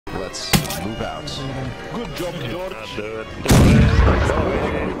Move out. Good job, George.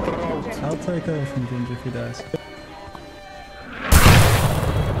 I'll take over from Ginger if he dies.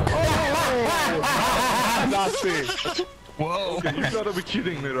 Nazi! Whoa! You gotta be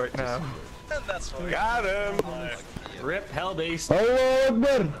kidding me right now. That's fine. Got him! Rip Hellbeast. Allahu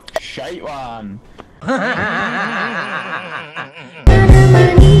Akbar! Shite one!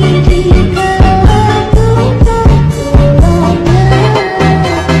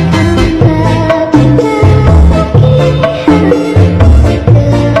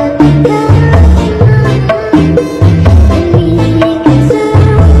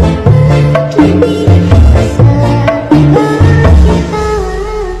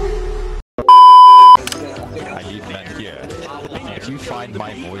 If you find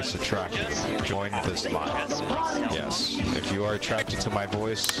my voice attractive, join this line. Yes. If you are attracted to my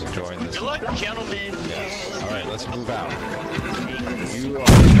voice, join this line. Good luck, gentlemen. Yes. Alright, let's move out. You are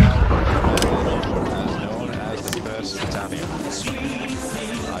now known as the first battalion.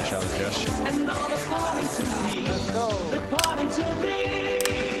 I shall address you.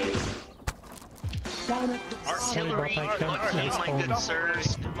 Artillery, my good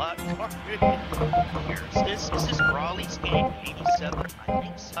sirs. Good luck. Is this Raleigh's 87? I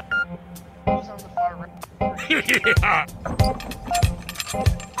think so. Who's on the far right?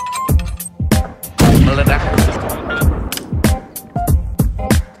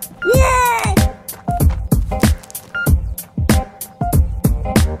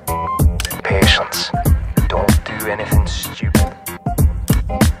 Patience. Don't do anything stupid.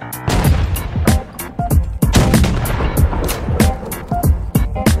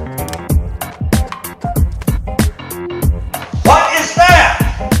 What is that?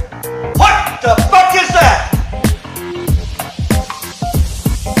 What the fuck is that?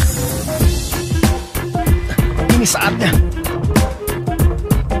 Ini saatnya.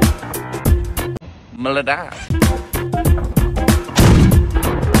 Meledak.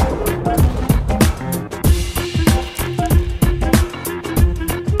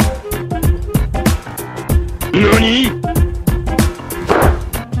 NANI?!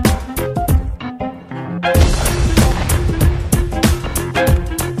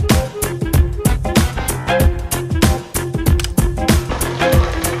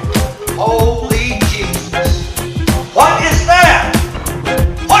 Holy Jesus. What is that?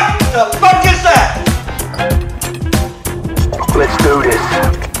 What the fuck is that? Let's do this.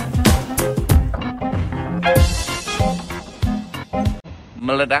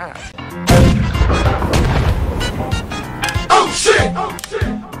 Meledak. Oh shit! Oh shit!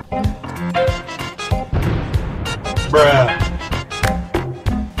 Bruh.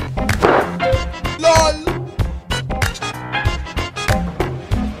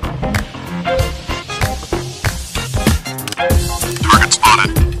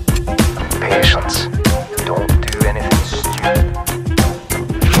 Patience. Don't do anything stupid.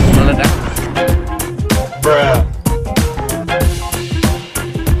 Meledak. Bruh.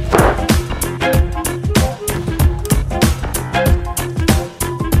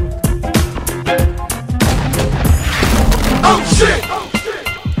 Oh shit! Oh shit!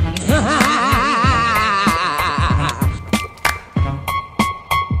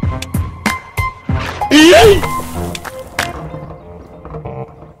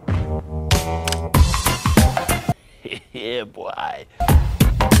 Yeah, boy.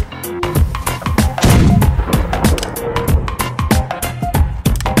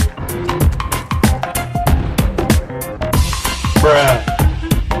 Bruh.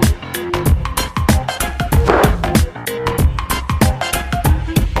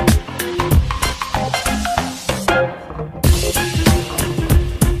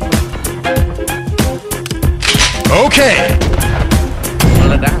 Okay.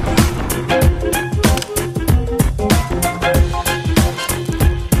 Meledak.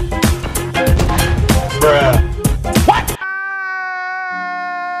 Bruh.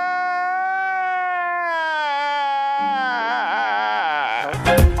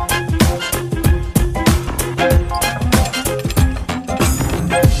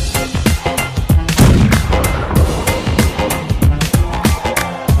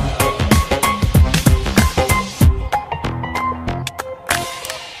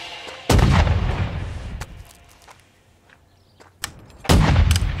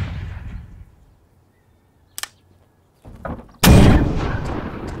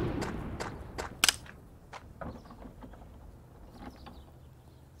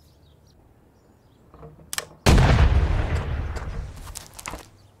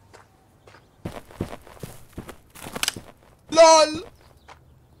 LOL!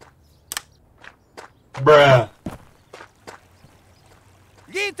 Bruh.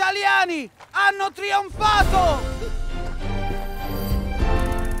 Get italiani hanno trionfato!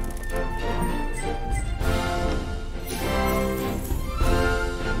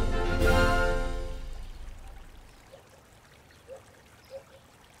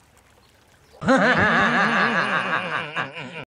 Ha ha ha!